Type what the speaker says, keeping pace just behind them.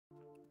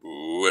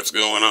What's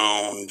going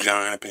on,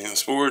 Giant Opinion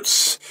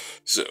Sports?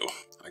 So,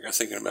 I got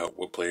thinking about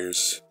what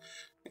players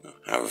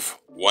have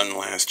one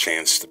last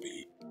chance to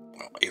be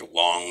a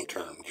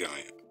long-term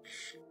Giant.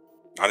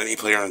 Not any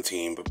player on the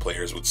team, but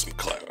players with some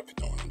clout, if you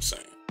know what I'm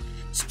saying.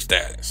 Some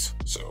status.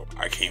 So,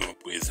 I came up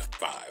with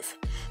 5.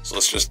 So,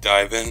 let's just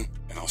dive in,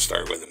 and I'll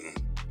start with an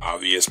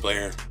obvious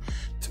player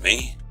to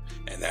me,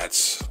 and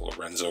that's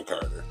Lorenzo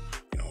Carter.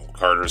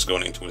 Carter's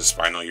going into his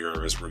final year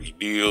of his rookie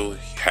deal.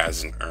 He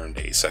hasn't earned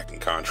a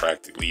second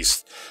contract, at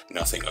least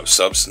nothing of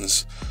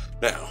substance.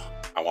 Now,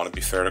 I want to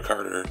be fair to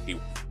Carter. He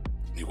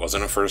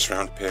wasn't a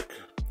first-round pick.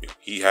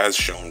 He has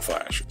shown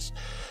flashes.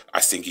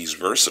 I think he's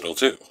versatile,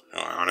 too.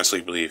 I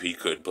honestly believe he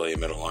could play a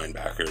middle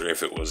linebacker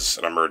if it was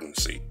an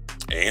emergency.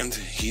 And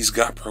he's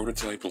got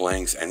prototype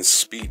length and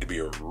speed to be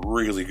a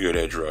really good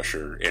edge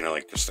rusher in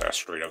just a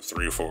straight-up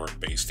 3-4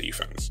 base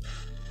defense.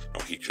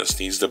 He just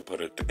needs to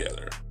put it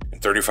together. In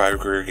 35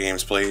 career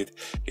games played,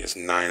 he has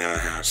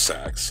 9.5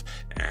 sacks.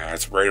 And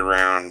it's right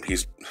around,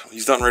 he's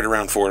done right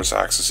around 4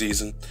 sacks a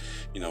season.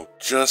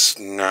 Just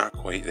not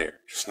quite there.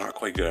 Just not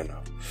quite good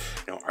enough.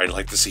 I'd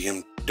like to see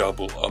him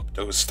double up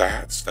those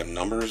stats, the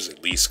numbers,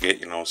 at least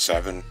get,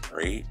 7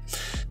 or 8.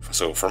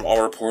 So from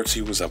all reports,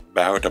 he was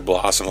about to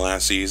blossom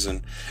last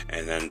season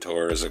and then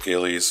tore his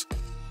Achilles.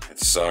 It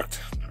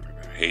sucked.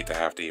 I hate to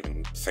have to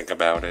even think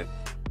about it.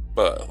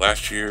 But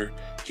last year,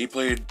 he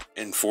played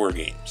in 4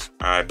 games.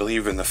 I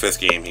believe in the 5th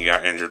game, he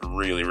got injured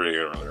really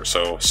early.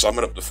 So sum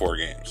it up to 4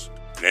 games.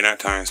 And in that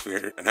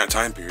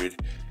time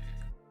period,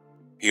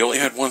 he only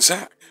had 1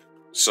 sack.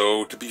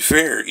 So to be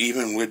fair,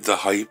 even with the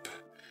hype,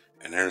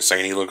 and they're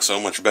saying he looks so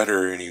much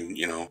better, and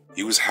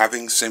he was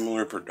having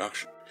similar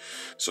production.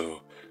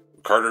 So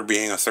Carter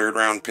being a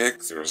 3rd-round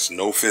pick, there's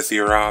no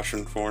 5th-year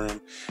option for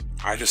him.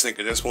 I just think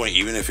at this point,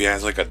 even if he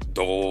has a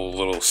dull,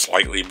 little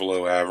slightly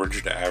below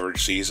average to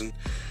average season,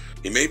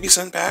 he may be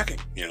sent packing,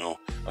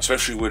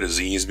 especially with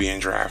Azeez being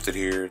drafted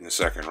here in the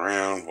 2nd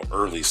round,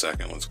 early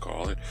 2nd, let's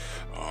call it.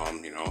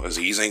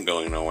 Azeez ain't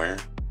going nowhere.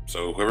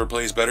 So whoever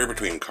plays better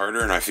between Carter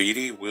and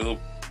Ifedi will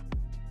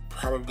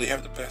probably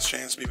have the best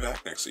chance to be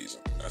back next season.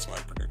 That's my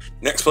prediction.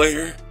 Next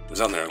player who's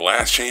on their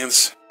last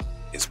chance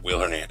is Will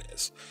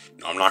Hernandez.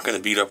 I'm not going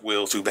to beat up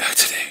Will too bad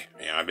today.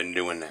 I've been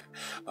doing that.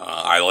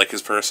 I like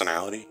his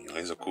personality.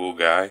 He's a cool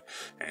guy,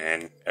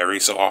 and every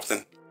so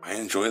often, I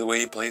enjoy the way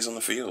he plays on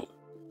the field.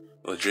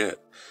 Legit.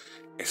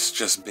 It's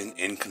just been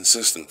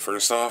inconsistent.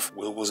 First off,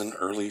 Will was an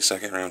early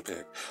 2nd-round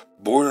pick.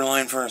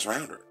 Borderline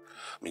 1st-rounder.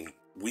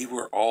 We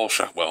were all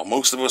shocked. Well,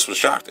 most of us was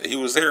shocked that he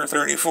was there at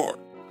 34.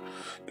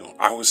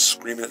 I was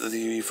screaming at the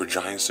TV for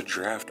Giants to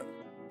draft him.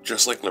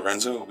 Just like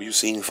Lorenzo, we've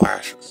seen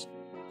flashes.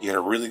 He had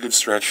a really good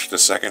stretch the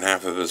 2nd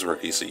half of his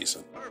rookie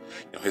season.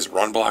 His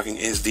run blocking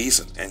is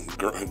decent and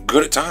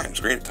good at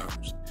times, great at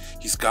times.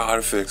 He's got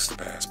to fix the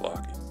pass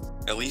blocking.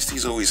 At least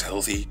he's always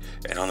healthy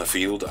and on the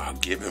field. I'll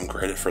give him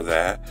credit for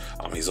that.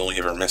 He's only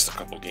ever missed a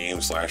couple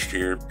games last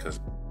year because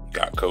he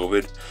got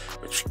COVID,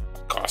 which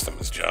cost him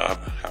his job.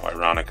 How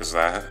ironic is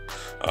that?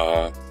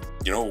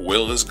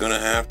 Will is going to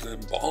have to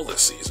ball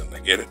this season to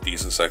get a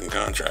decent 2nd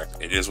contract.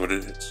 It is what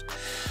it is.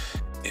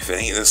 If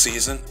it ain't this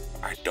season,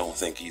 I don't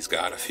think he's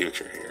got a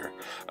future here.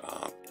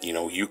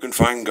 You can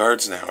find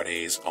guards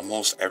nowadays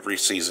almost every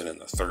season in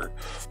the 3rd,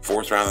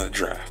 4th round of the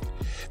draft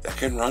that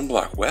can run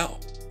block well,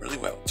 really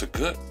well, to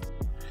good.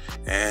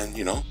 And,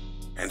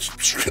 and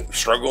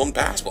struggle in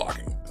pass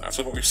blocking. That's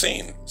what we've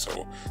seen.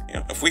 So,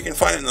 if we can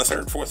find it in the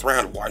 3rd, 4th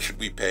round, why should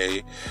we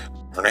pay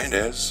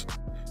Hernandez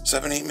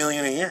 $7-8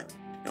 million a year?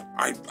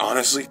 I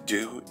honestly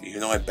do, even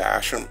though I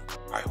bash him.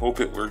 I hope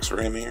it works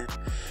for him here,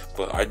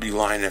 but I'd be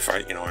lying if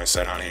I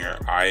said on here,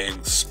 I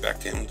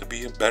expect him to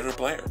be a better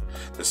player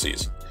this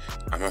season.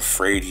 I'm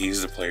afraid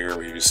he's the player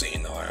we've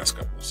seen the last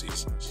couple of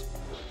seasons.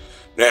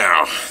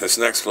 Now, this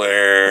next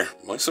player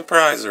might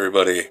surprise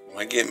everybody,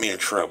 might get me in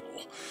trouble,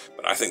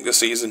 but I think this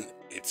season,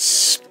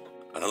 it's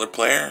another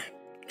player,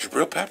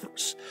 Jabril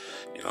Peppers.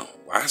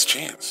 Last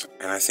chance,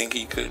 and I think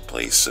he could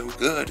play so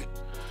good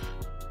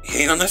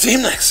he ain't on the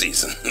team next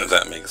season, if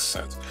that makes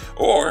sense.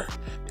 Or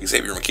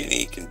Xavier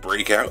McKinney can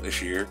break out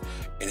this year,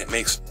 and it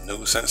makes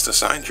no sense to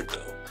sign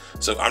Jabril.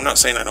 So I'm not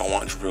saying I don't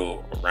want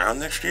Jabril around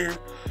next year.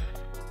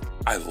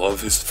 I love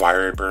his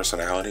fiery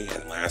personality,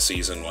 and last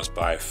season was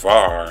by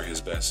far his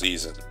best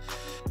season.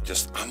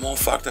 I'm all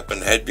fucked up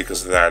in the head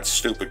because of that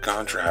stupid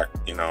contract,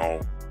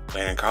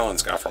 Landon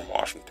Collins got from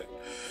Washington.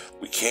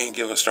 We can't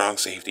give a strong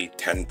safety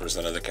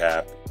 10% of the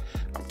cap.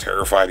 I'm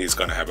terrified he's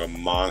going to have a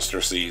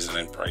monster season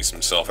and price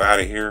himself out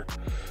of here.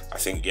 I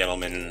think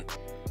Gettleman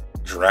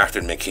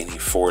drafted McKinney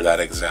for that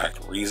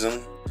exact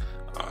reason.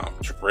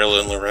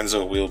 Jabril and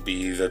Lorenzo will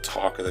be the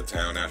talk of the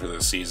town after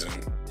the season.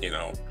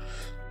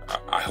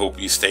 I hope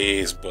he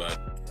stays, but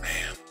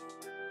man.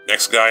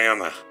 Next guy on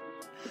the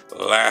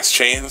last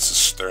chance is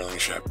Sterling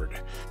Shepard.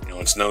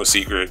 It's no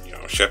secret,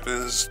 Shep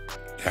has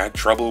had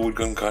trouble with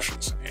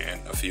concussions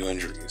and a few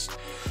injuries.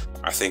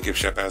 I think if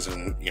Shep has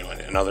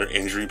another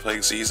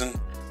injury-plagued season,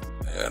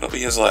 it'll be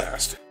his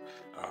last.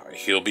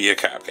 He'll be a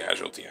cap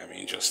casualty.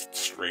 Just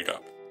straight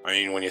up. I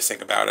mean, when you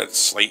think about it,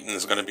 Slayton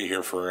is going to be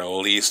here for at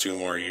least 2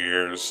 more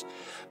years,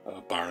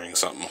 barring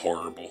something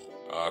horrible.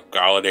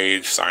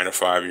 Galladay signed a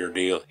 5-year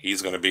deal.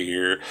 He's going to be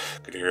here.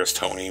 Kadarius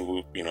Toney,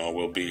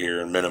 will be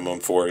here in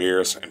minimum 4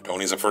 years, and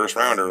Tony's a first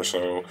rounder,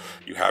 so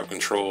you have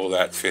control of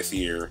that 5th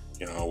year,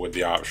 with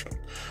the option.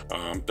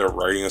 Their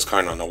writing is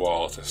kind of on the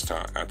wall at this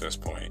time. At this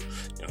point,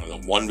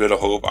 the one bit of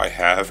hope I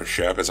have for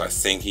Shep is I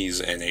think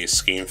he's in a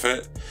scheme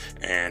fit,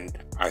 and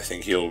I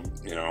think he'll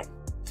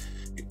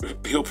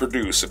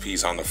produce if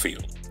he's on the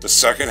field. The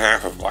second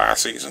half of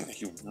last season,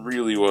 he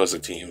really was the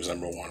team's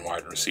 #1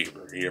 wide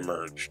receiver. He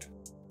emerged.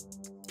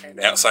 And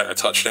outside of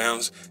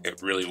touchdowns,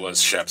 it really was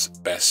Shep's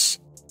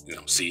best,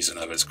 season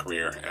of his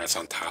career, and that's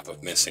on top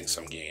of missing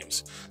some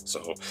games.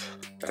 So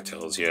that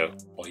tells you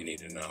all you need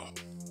to know.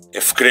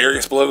 If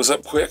Kadarius blows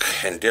up quick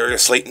and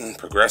Darius Slayton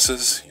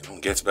progresses,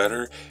 gets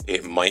better,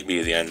 it might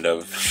be the end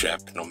of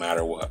Shep, no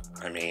matter what.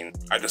 I mean,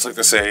 I just like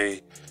to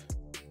say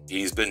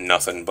he's been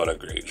nothing but a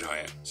great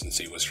Giant since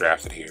he was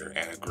drafted here,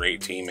 and a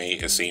great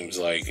teammate. It seems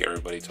like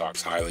everybody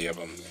talks highly of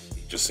him.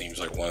 He just seems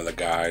like one of the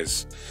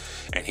guys,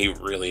 and he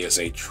really is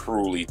a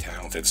truly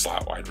talented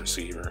slot wide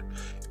receiver.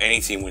 Any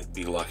team would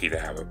be lucky to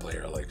have a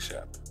player like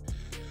Shep.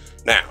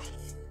 Now,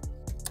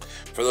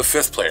 for the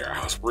 5th player,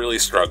 I was really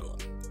struggling.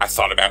 I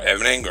thought about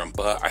Evan Engram,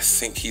 but I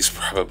think he's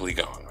probably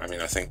gone. I mean,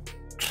 I think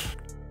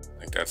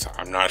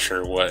I'm not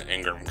sure what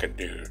Engram could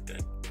do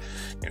to,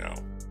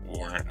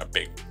 warrant a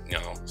big,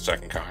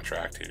 second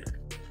contract here.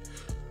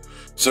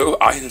 So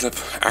I ended up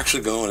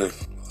actually going to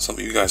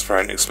something you guys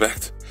probably didn't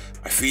expect.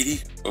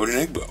 Ifeadi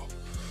Odenigbo,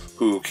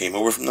 who came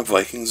over from the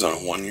Vikings on a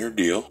 1-year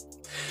deal.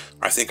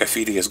 I think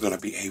Ifeadi is going to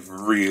be a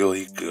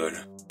really good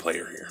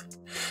player here.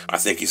 I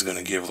think he's going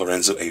to give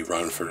Lorenzo a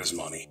run for his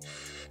money.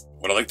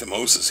 What I like the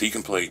most is he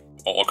can play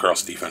all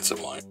across the defensive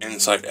line,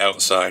 inside,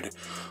 outside.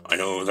 I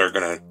know they're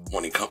going to,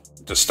 when he comes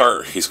to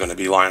start, he's going to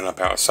be lining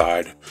up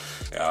outside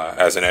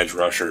as an edge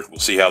rusher. We'll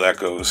see how that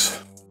goes.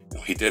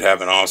 He did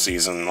have an off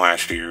season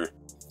last year,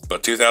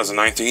 but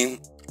 2019,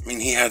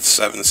 he had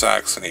 7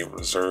 sacks in a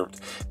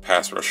reserved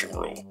pass rushing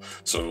role.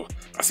 So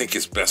I think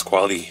his best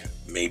quality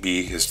may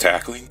be his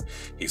tackling.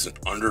 He's an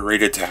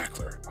underrated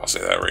tackler. I'll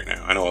say that right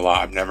now. I know a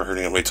lot. I've never heard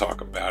anybody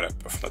talk about it,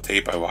 but from the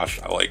tape I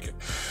watched, I like it.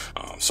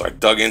 So I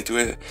dug into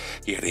it.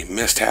 He had a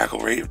missed tackle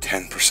rate of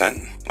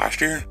 10%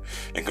 last year.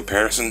 In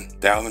comparison,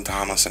 Dalvin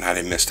Tomlinson had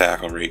a missed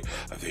tackle rate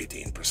of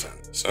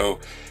 18%. So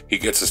he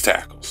gets his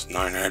tackles.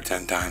 9 out of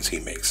 10 times he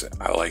makes it.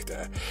 I like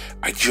that.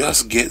 I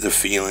just get the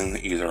feeling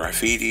either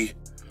Ifeadi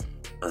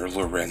or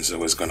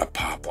Lorenzo is going to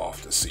pop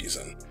off this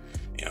season.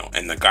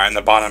 And the guy in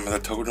the bottom of the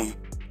totem,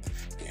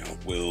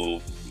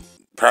 will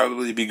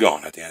probably be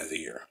gone at the end of the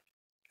year.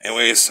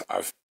 Anyways,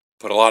 I've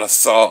put a lot of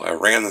thought. I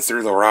ran them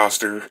through the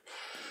roster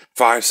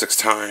 5-6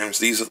 times.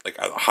 These are like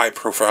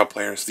high-profile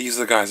players. These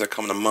are the guys that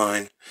come to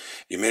mind.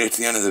 You made it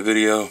to the end of the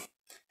video.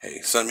 Hey,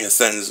 send me a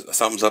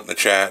thumbs up in the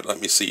chat. Let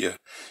me see you.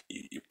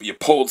 You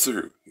pulled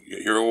through.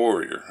 You're a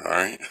warrior, all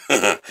right?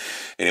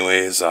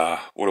 Anyways,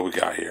 what do we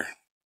got here?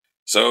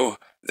 So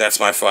that's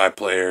my 5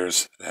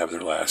 players that have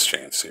their last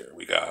chance here.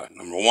 We got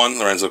number 1,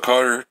 Lorenzo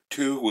Carter,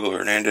 2, Will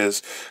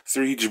Hernandez,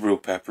 3,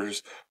 Jabril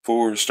Peppers,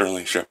 4,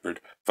 Sterling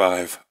Shepard,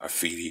 5,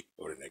 Ifeadi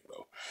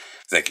Odenigbo.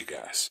 Thank you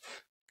guys.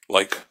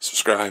 Like,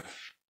 subscribe,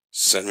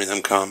 send me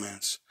them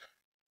comments.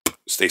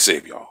 Stay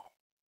safe, y'all.